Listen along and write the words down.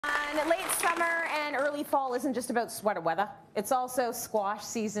late summer and early fall isn't just about sweater weather. It's also squash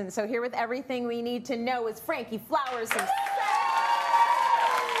season. So here with everything we need to know is Frankie Flowers himself.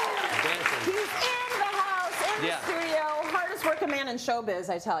 He's in the house, in the studio. Hardest working man in showbiz,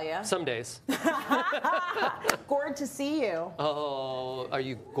 I tell you. Some days. Gorgeous to see you. Oh, are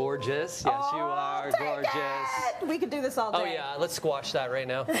you gorgeous? Yes, you are gorgeous. We could do this all day. Oh, yeah. Let's squash that right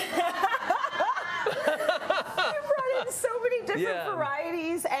now. So many different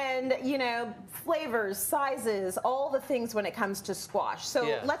varieties and, you know, flavors, sizes, all the things when it comes to squash.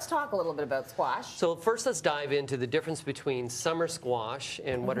 So let's talk a little bit about squash. So first let's dive into the difference between summer squash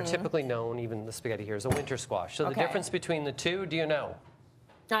and what are typically known, even the spaghetti here, is a winter squash. So the difference between the two, do you know?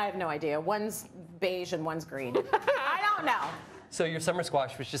 I have no idea. One's beige and one's green. I don't know. So your summer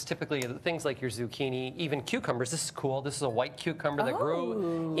squash, which is typically things like your zucchini, even cucumbers. This is cool. This is a white cucumber that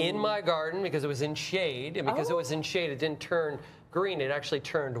grew in my garden because it was in shade. And because it was in shade, it didn't turn green. It actually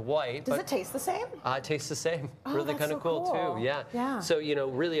turned white. Does it taste the same? It tastes the same. Oh, really kind of cool, too. Yeah. So, you know,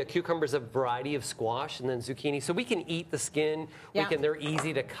 really a cucumber is a variety of squash and then zucchini. So we can eat the skin. They're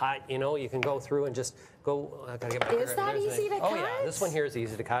easy to cut. You know, you can go through and just go. I gotta get my Is that easy to cut? Oh, yeah. This one here is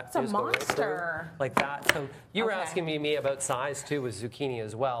easy to cut. It's a monster. Like that. So you were asking me about size, too, with zucchini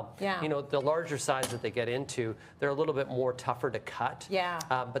as well. Yeah. You know, the larger size that they get into, they're a little bit more tougher to cut. Yeah.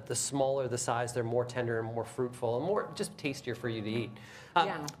 But the smaller the size, they're more tender and more fruitful and more just tastier for you to eat.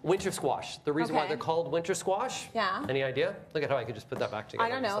 Winter squash. The reason why they're called winter squash? Yeah. Any idea? Look at how I could just put that back together. I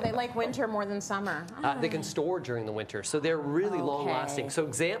don't know. They like winter more than summer. They can store during the winter, so they're really long-lasting. So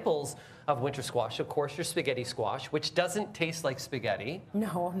examples of winter squash, of course, your spaghetti squash, which doesn't taste like spaghetti.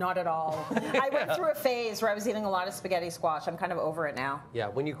 No, not at all. I went through a phase where I was eating a lot of spaghetti squash. I'm kind of over it now. Yeah,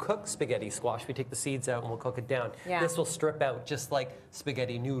 when you cook spaghetti squash, we take the seeds out and we'll cook it down. Yeah. This will strip out just like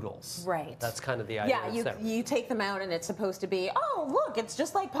spaghetti noodles. Right. That's kind of the idea. Yeah, you take them out and it's supposed to be, oh, look, it's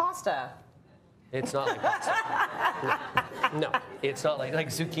just like pasta. It's not like pasta. No, it's not like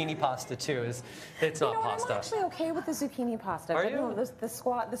zucchini pasta too. It's not pasta. I'm actually okay with the zucchini pasta. Are you? No,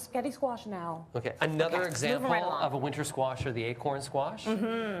 the spaghetti squash now. Okay, another example of a winter squash are the acorn squash,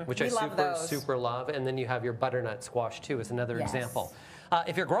 which I super love. And then you have your butternut squash too is another example.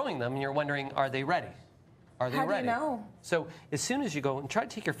 If you're growing them and you're wondering, are they ready? Are they ready? How do you know? So as soon as you go and try to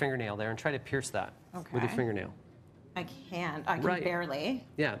take your fingernail there and try to pierce that with your fingernail. I can't. I can barely.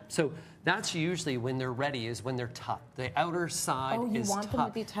 Yeah. So that's usually when they're ready is when they're tough. The outer side is tough. You want them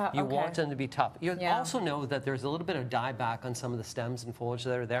to be tough. You want them to be tough. You also know that there's a little bit of dieback on some of the stems and foliage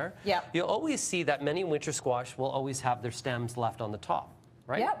that are there. Yep. You'll always see that many winter squash will always have their stems left on the top.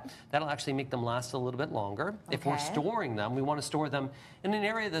 Right? Yep. That'll actually make them last a little bit longer. If we're storing them, we want to store them in an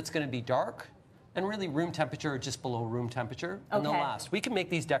area that's going to be dark and really room temperature or just below room temperature, and they'll last. We can make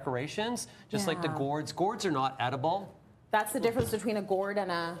these decorations just like the gourds. Gourds are not edible. That's the difference between a gourd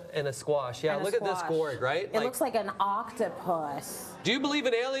and a squash. Yeah, look at this gourd, right? It looks like an octopus. Do you believe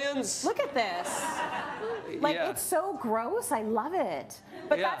in aliens? Look at this. Like it's so gross. I love it.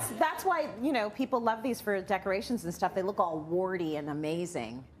 But that's why, you know, people love these for decorations and stuff. They look all warty and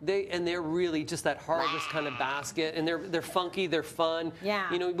amazing. They're really just that harvest kind of basket, and they're funky, they're fun.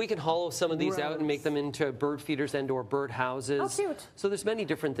 Yeah. You know, we can hollow some of these out and make them into bird feeders and/or bird houses. Oh, cute. So there's many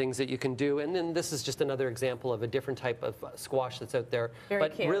different things that you can do, and then this is just another example of a different type of squash that's out there.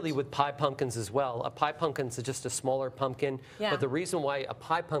 But really with pie pumpkins as well. A pie pumpkin is just a smaller pumpkin. But the reason why a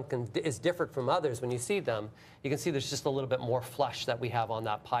pie pumpkin is different from others, when you see them, you can see there's just a little bit more flesh that we have on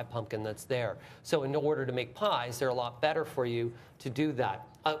that pie pumpkin that's there. So in order to make pies, they're a lot better for you to do that.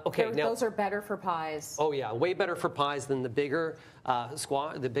 Those are better for pies. Oh yeah, way better for pies than the bigger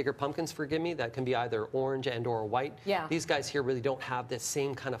the bigger pumpkins. Forgive me. That can be either orange and/or white. Yeah. These guys here really don't have this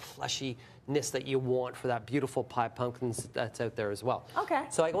same kind of fleshiness that you want for that beautiful pie pumpkins that's out there as well. Okay.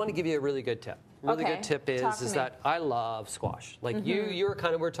 So I want to give you a really good tip. Really good tip is that I love squash. Like you're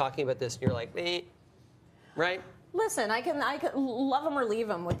kind of, we're talking about this, and you're like, right? Listen, I can love them or leave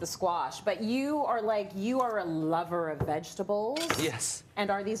them with the squash, but you are a lover of vegetables. Yes. And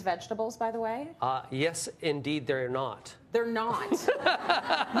are these vegetables, by the way? Yes, indeed, they're not. They're not.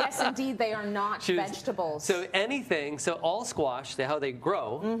 Yes, indeed, they are not vegetables. So all squash, how they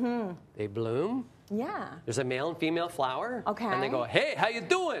grow, they bloom. Yeah. There's a male and female flower. Okay. And they go, hey, how you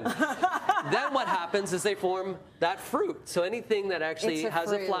doing? Then what happens is they form that fruit. So anything that actually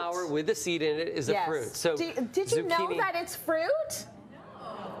has a flower with a seed in it is a fruit. So did you know that it's fruit?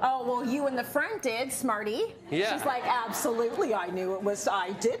 Oh, well, you in the front did, smarty. Yeah. She's like, absolutely, I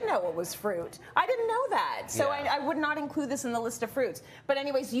did know it was fruit. I didn't know that. So I would not include this in the list of fruits. But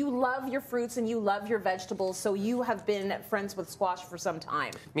anyways, you love your fruits and you love your vegetables, so you have been friends with squash for some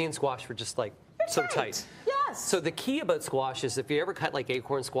time. Me and squash were just like so tight. Yes. Yes. So the key about squash is if you ever cut like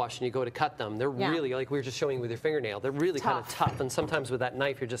acorn squash and you go to cut them, they're really, like we were just showing you with your fingernail, they're really kind of tough. And sometimes with that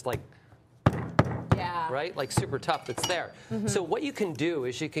knife, you're just like, right? Like super tough, it's there. So what you can do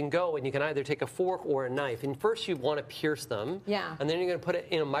is you can go and you can either take a fork or a knife. And first you want to pierce them. Yeah. And then you're going to put it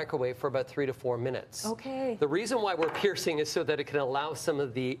in a microwave for about 3 to 4 minutes. Okay. The reason why we're piercing is so that it can allow some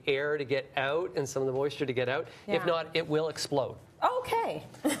of the air to get out and some of the moisture to get out. Yeah. If not, it will explode. Okay.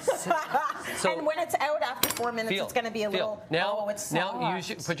 So, and when it's out after 4 minutes, it's going to be a little. Now, it's soft. Now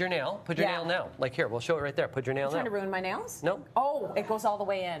put your nail. Put your nail now. Like here, we'll show it right there. Put your nail now. Trying to ruin my nails? No. Oh, it goes all the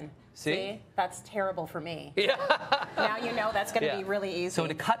way in. See? That's terrible for me. Yeah. Now you know that's going to be really easy. So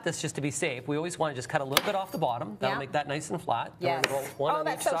to cut this, just to be safe, we always want to just cut a little bit off the bottom. That'll make that nice and flat. Yes. Then we'll go one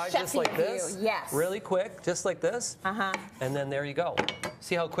on each side, just like this. Yes. Really quick, just like this. And then there you go.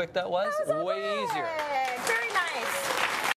 See how quick that was? Way easier. Very nice.